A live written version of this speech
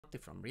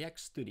Matti from React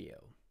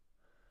Studio.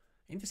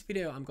 In this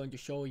video I'm going to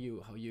show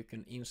you how you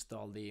can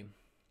install the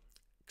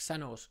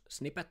Xanos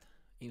snippet,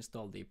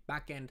 install the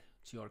backend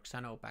to your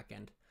Xano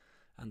backend,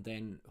 and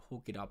then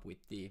hook it up with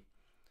the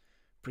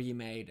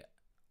pre-made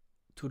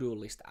to-do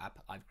list app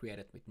I've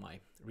created with my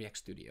React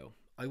Studio.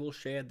 I will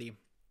share the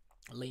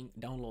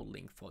download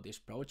link for this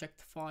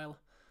project file.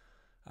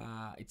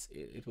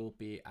 It will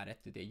be added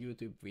to the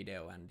YouTube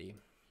video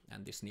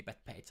and the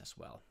snippet page as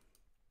well.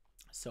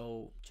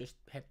 So just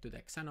head to the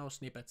Xano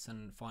snippets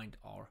and find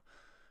our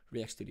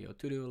React Studio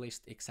to-do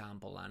list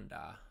example and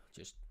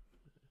just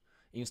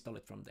install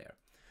it from there.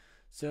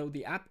 So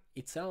the app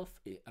itself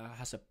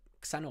has a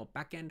Xano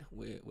backend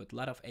with a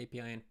lot of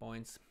API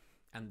endpoints,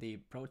 and the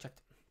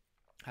project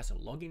has a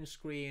login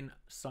screen,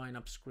 sign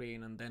up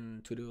screen, and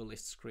then to-do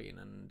list screen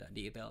and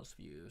details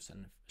views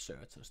and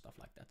search and stuff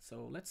like that.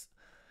 So let's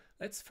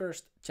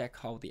first check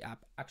how the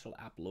actual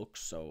app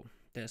looks. So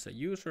there's a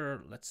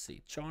user, let's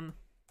see, John,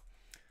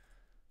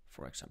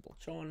 for example,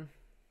 John,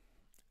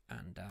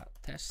 and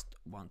test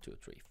 1, 2,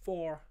 3,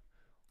 4.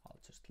 I'll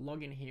just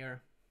log in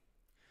here,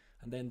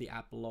 and then the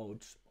app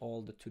loads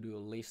all the to-do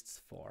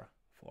lists for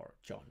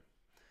John.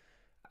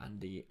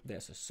 And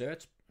there's a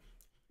search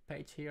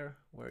page here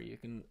where you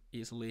can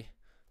easily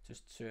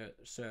just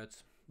search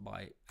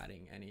by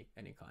adding any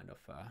kind of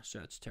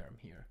search term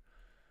here.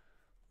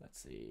 Let's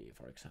see,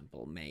 for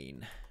example,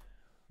 main.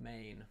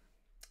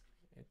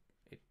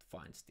 It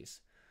finds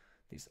this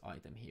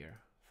item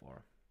here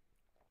for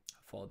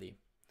the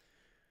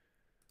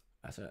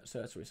as a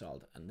search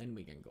result, and then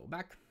we can go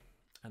back,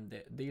 and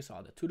these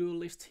are the to-do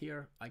lists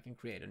here. I can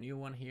create a new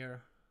one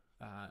here.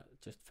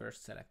 Just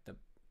first select the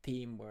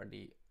theme where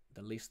the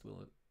list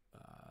will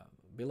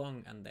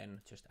belong, and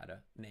then just add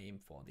a name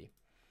for the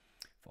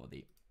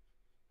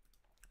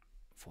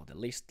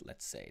list.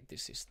 Let's say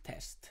this is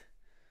test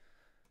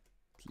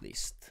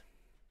list.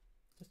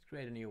 Just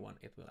create a new one,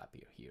 it will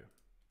appear here.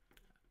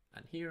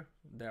 And here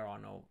there are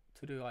no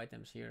to-do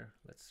items here.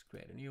 Let's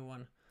create a new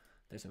one.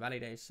 There's a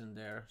validation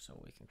there, so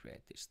we can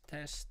create this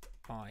test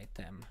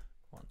item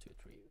 1, 2,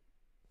 3,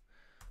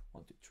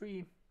 1, 2,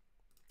 3.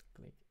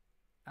 Click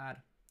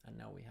add, and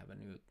now we have a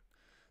new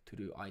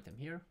to-do item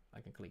here.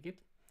 I can click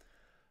it,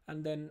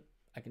 and then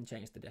I can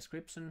change the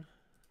description,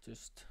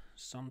 just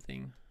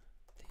something.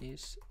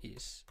 This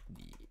is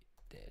the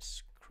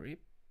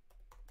description,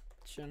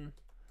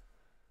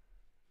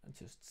 and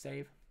just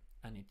save.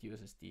 And it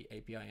uses the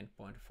API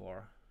endpoint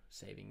for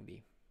saving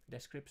the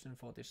description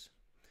for this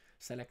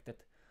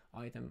selected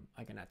item.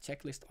 I can add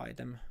checklist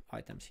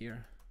items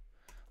here.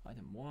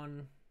 Item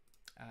 1,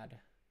 add.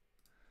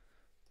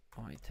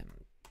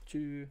 Item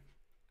 2,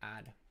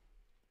 add.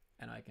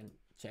 And I can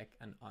check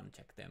and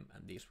uncheck them,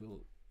 and these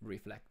will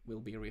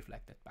be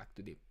reflected back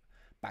to the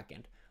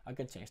backend. I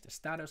can change the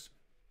status.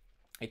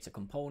 It's a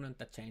component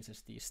that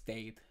changes the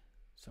state.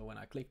 So when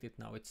I clicked it,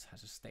 now it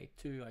has a state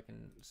 2. I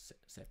can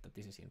set that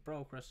this is in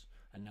progress,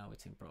 and now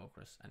it's in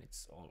progress, and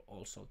it's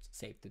also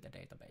saved to the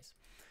database.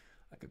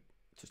 I could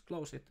just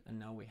close it, and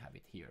now we have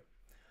it here.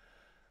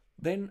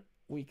 Then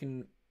we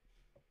can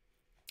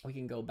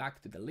go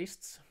back to the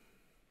lists,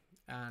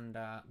 and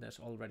there's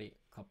already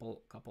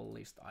couple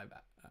lists I've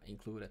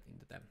included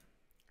into the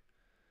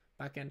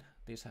backend.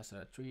 This has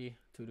 3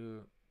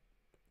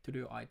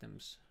 to-do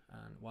items,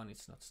 and one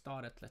is not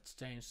started. Let's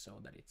change so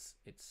that it's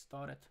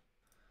started.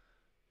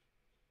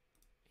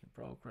 In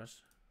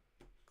progress,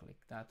 click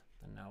that,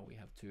 and now we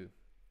have 2,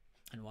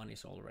 and one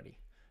is already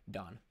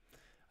done.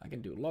 I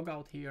can do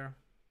logout here,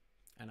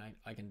 and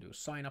I can do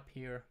sign up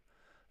here.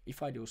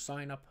 If I do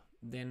sign up,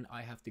 then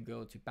I have to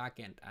go to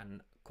backend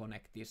and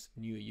connect this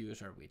new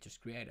user we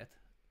just created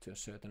to a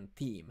certain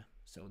theme,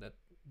 so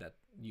that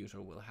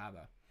user will have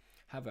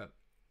a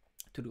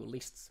to-do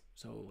lists.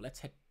 So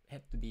let's head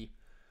to the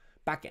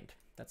backend.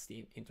 That's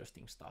the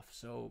interesting stuff.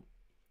 So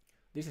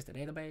this is the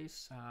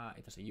database.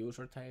 It has a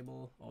user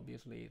table.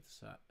 Obviously,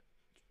 it's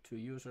 2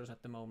 users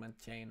at the moment,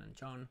 Jane and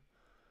John.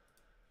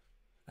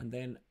 And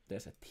then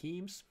there's a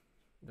teams.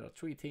 There are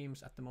 3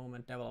 teams at the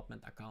moment: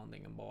 development,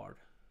 accounting, and board.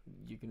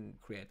 You can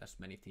create as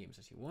many teams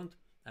as you want.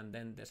 And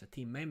then there's a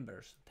team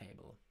members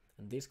table,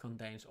 and this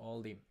contains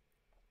all the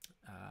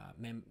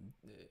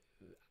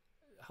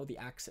how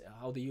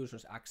the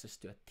users access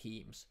to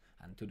teams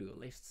and to-do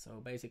lists.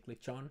 So basically,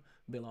 John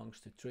belongs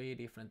to 3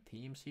 different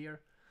teams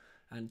here,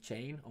 and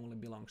Jane only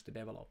belongs to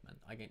development.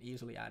 I can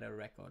easily add a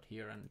record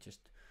here, and just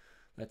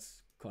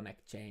let's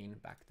connect Jane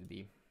back to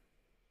the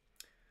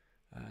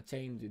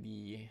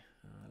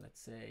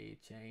let's say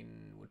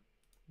Jane would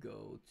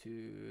go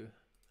to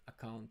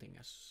accounting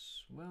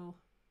as well.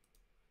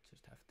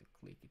 Just have to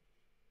click it.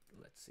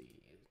 Let's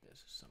see if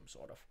there's some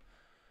sort of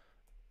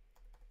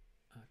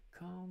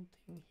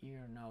accounting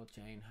here. Now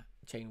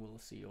Jane will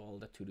see all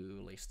the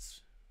to-do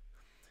lists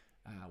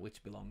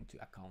which belong to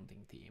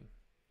accounting team.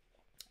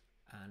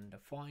 And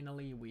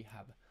finally, we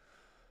have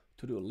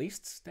to-do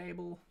lists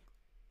table.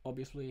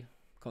 Obviously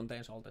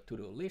contains all the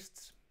to-do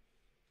lists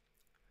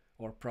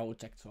or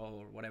projects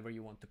or whatever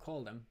you want to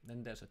call them.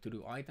 Then there's a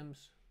to-do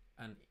items,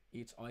 and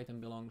each item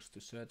belongs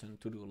to certain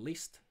to-do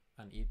list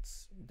and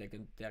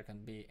there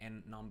can be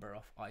n number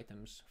of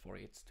items for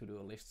each to-do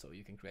list, so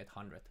you can create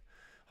 100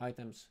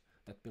 items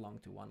that belong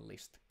to one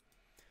list.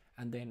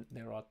 And then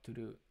there are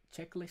to-do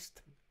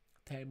checklist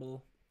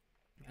table,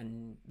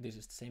 and this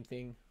is the same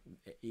thing.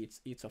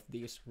 Each of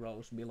these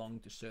rows belong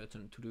to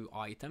certain to-do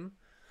item,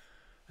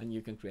 and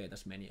you can create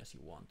as many as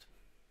you want.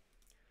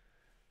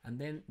 And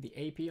then the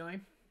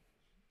API,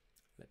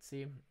 let's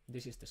see,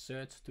 this is the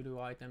search to-do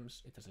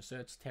items. It has a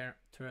search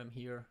term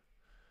here,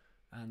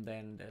 and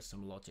then there's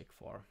some logic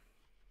for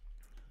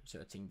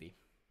searching the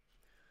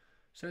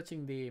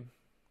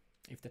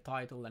if the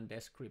title and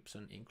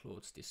description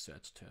includes this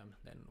search term,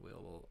 then we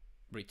will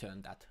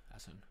return that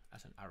as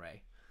an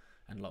array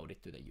and load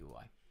it to the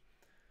UI.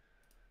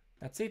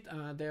 That's it.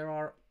 There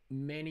are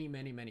many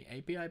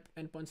API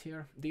endpoints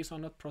here. These are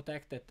not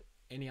protected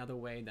any other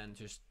way than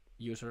just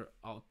user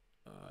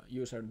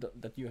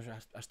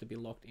has to be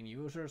logged in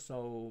user,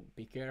 so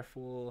be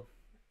careful.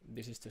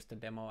 This is just a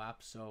demo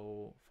app,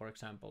 so for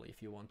example,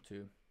 if you want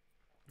to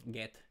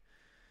get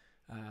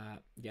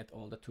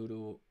all the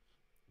to-do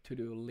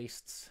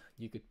lists,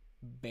 you could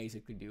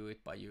basically do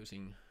it by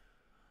using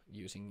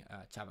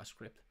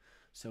JavaScript.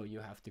 So you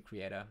have to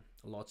create a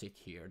logic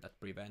here that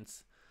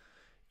prevents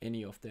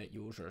any of the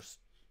users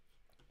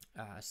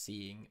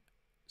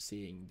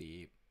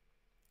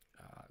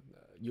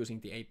using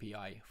the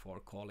API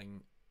for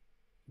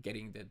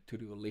getting the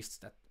to-do lists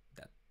that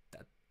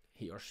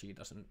he or she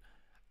doesn't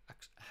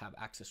have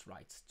access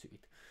rights to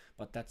it.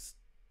 But that's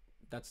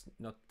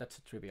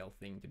a trivial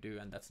thing to do,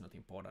 and that's not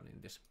important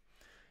in this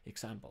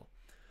example.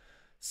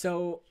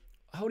 So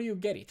how do you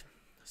get it?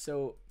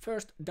 So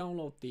first,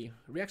 download the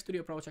React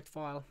Studio project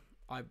file.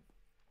 I've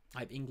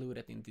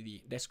included into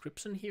the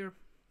description here,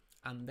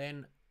 and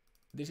then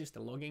this is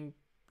the login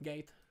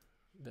gate.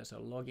 There's a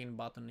login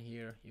button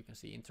here. You can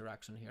see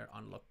interaction here,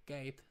 unlock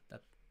gate,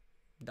 that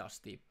does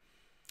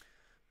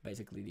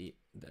basically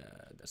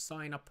the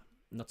sign up,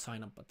 not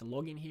sign up, but the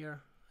login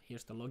here.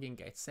 Here's the login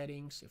gate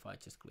settings. If I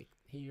just click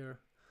here,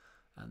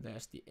 and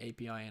there's the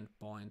API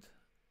endpoint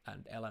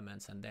and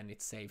elements, and then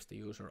it saves the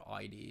user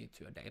ID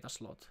to a data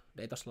slot.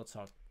 Data slots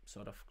are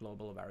sort of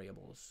global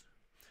variables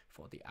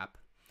for the app.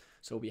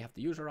 So we have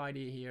the user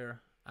ID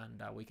here,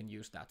 and we can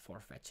use that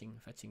for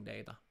fetching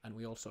data. And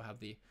we also have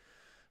the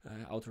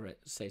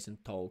authorization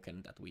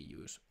token that we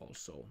use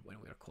also when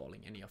we are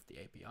calling any of the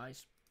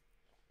APIs.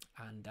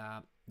 And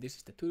this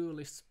is the to-do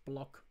lists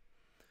block.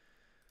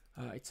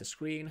 It's a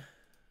screen,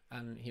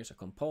 and here's a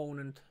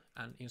component,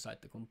 and inside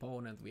the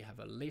component we have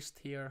a list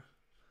here,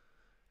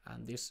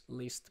 and this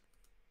list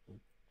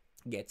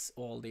gets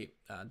all the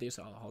these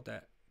are how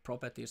the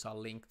properties are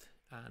linked,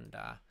 and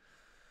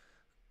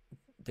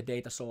the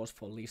data source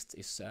for lists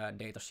is a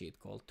datasheet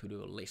called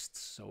to-do lists.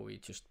 So we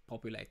just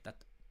populate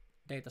that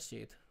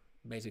datasheet,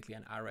 basically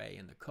an array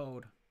in the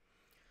code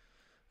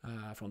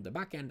from the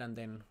backend, and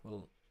then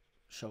we'll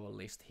show a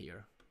list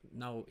here.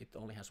 Now it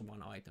only has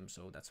one item,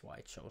 so that's why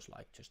it shows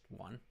like just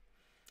one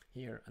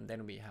here. And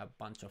then we have a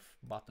bunch of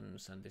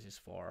buttons, and this is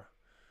for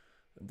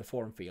the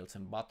form fields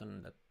and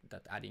button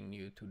that adding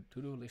new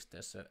to-do list.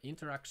 There's an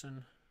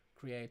interaction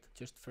create.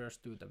 Just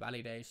first do the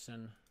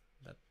validation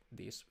that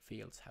these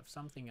fields have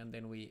something, and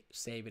then we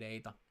save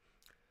data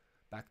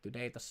back to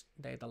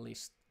data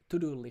list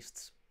to-do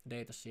lists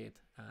datasheet,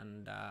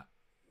 and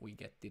we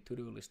get the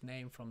to-do list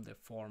name from the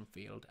form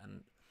field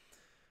and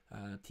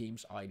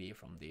Teams ID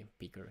from the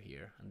picker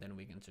here, and then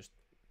we can just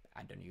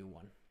add a new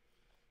one.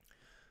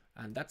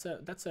 And that's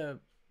a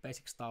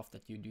basic stuff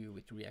that you do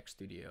with React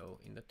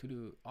Studio. In the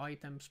to-do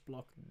items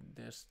block,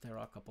 there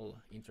are a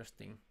couple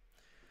interesting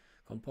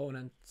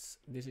components.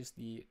 This is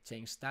the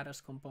change status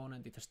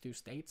component. It has two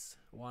states.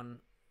 One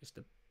is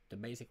the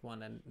basic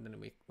one, and then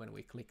when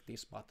we click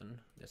this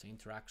button, there's an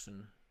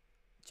interaction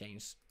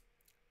change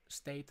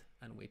state,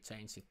 and we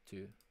change it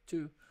to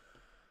 2.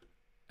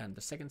 And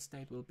the second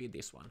state will be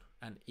this one.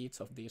 And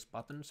each of these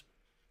buttons,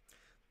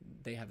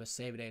 they have a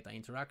save data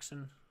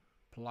interaction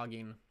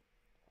plugin,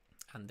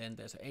 and then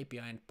there's an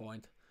API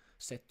endpoint,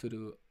 set to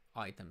do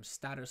item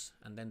status,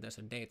 and then there's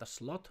a data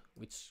slot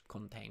which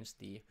contains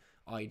the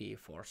ID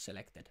for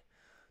selected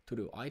to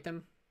do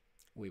item.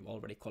 We've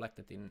already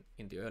collected in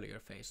the earlier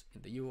phase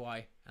in the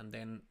UI, and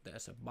then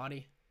there's a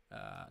body.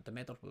 The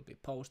method will be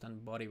post,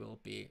 and body will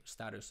be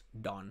status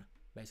done.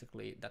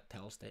 Basically, that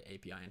tells the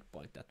API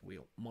endpoint that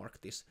we'll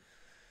mark this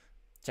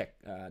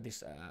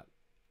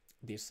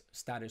this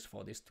status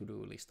for this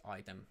to-do list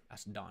item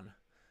as done.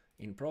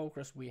 In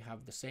progress, we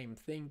have the same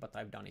thing, but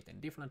I've done it in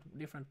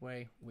different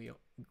way.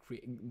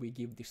 We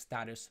give the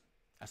status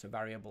as a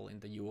variable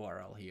in the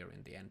URL here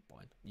in the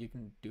endpoint. You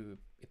can do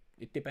it.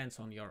 It depends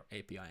on your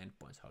API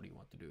endpoints how do you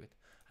want to do it.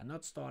 And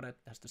not started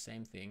has the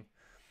same thing.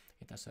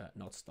 It has a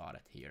not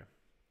started here.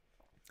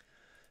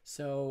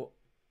 So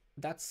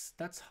that's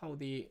how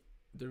the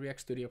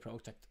React Studio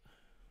project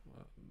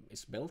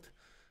is built.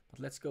 But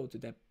let's go to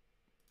the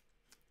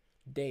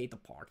data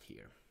part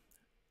here.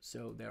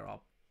 So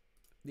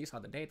these are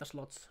the data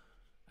slots,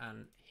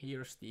 and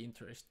here's the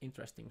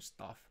interesting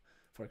stuff.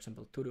 For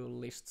example, to-do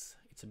lists,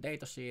 it's a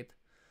data sheet,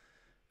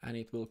 and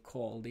it will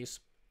call this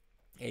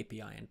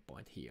API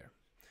endpoint here.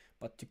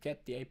 But to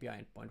get the API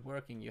endpoint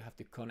working, you have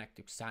to connect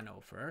to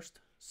Xano first.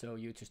 So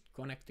you just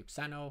connect to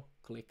Xano,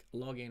 click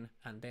login,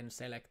 and then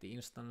select the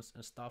instance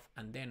and stuff,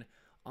 and then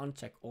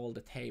uncheck all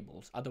the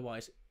tables.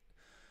 Otherwise,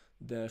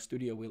 the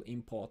Studio will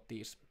import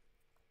these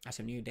as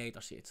a new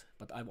datasheet.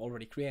 But I've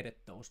already created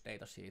those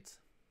datasheets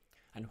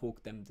and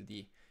hooked them to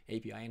the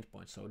API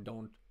endpoint. So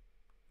don't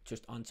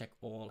just uncheck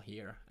all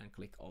here and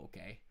click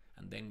OK,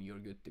 and then you're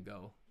good to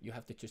go. You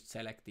have to just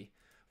select the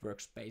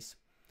workspace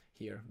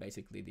here,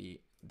 basically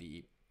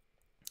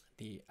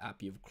the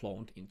app you've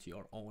cloned into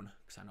your own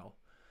Xano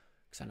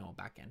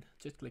backend.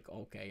 Just click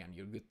OK and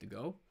you're good to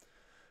go.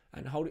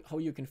 And how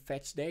you can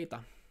fetch data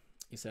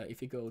is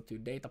if you go to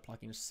data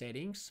plugin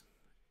settings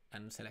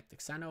and select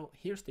Xano,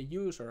 here's the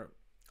user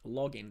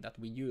login that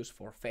we use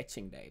for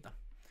fetching data.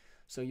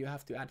 So you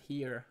have to add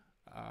here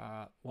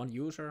one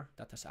user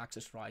that has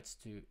access rights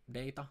to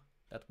data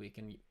that we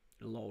can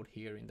load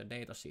here in the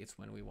data sheets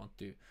when we want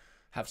to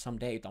have some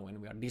data when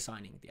we are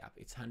designing the app.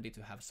 It's handy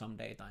to have some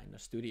data in the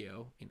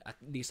Studio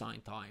at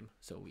design time,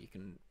 so we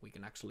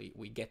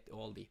get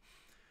all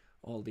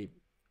the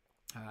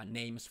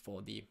names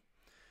for the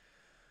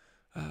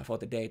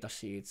data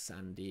sheets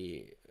and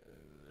the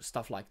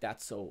stuff like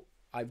that. So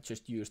I've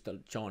just used the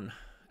John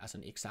as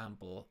an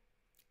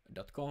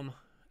example.com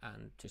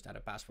and just add a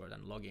password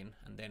and login,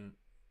 and then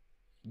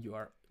you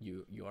are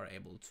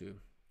able to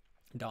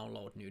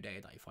download new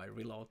data. If I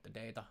reload the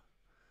data,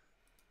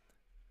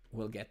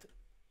 we'll get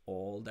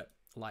all the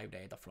live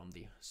data from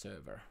the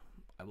server.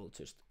 I will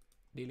just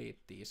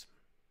delete these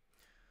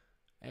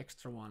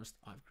extra ones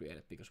I've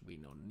created because we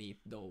don't need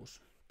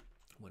those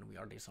when we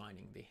are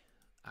designing the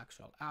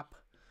actual app.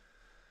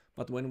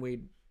 But when we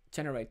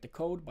generate the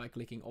code by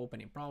clicking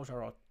open in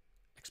browser or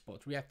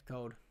export React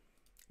code,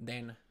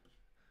 then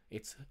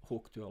it's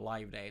hooked to a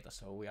live data.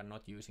 So we are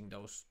not using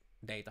those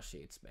data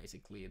sheets,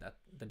 basically that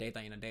the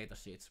data in the data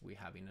sheets we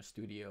have in the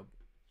Studio,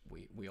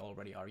 we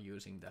already are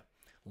using the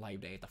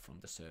live data from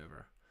the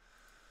server.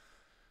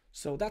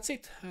 So that's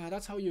it.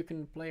 That's how you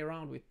can play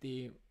around with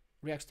the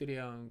React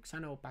Studio and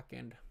Xano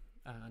backend,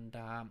 and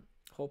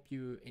hope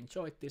you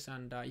enjoyed this.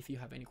 And if you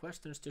have any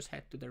questions, just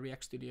head to the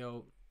React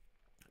Studio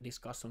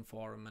discussion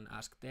forum and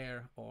ask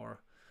there,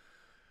 or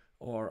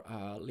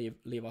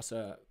leave us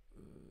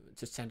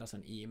just send us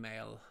an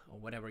email or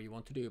whatever you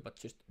want to do. But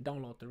just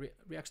download the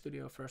React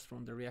Studio first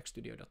from the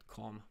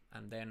reactstudio.com,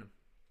 and then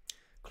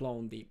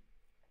clone the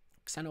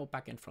Xano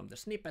backend from the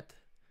snippet,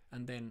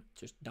 and then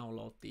just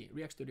download the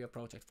React Studio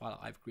project file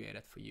I've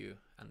created for you,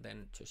 and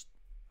then just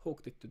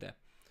hook it to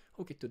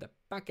the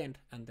backend,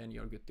 and then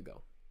you're good to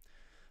go.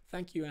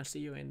 Thank you, and see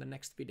you in the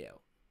next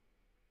video.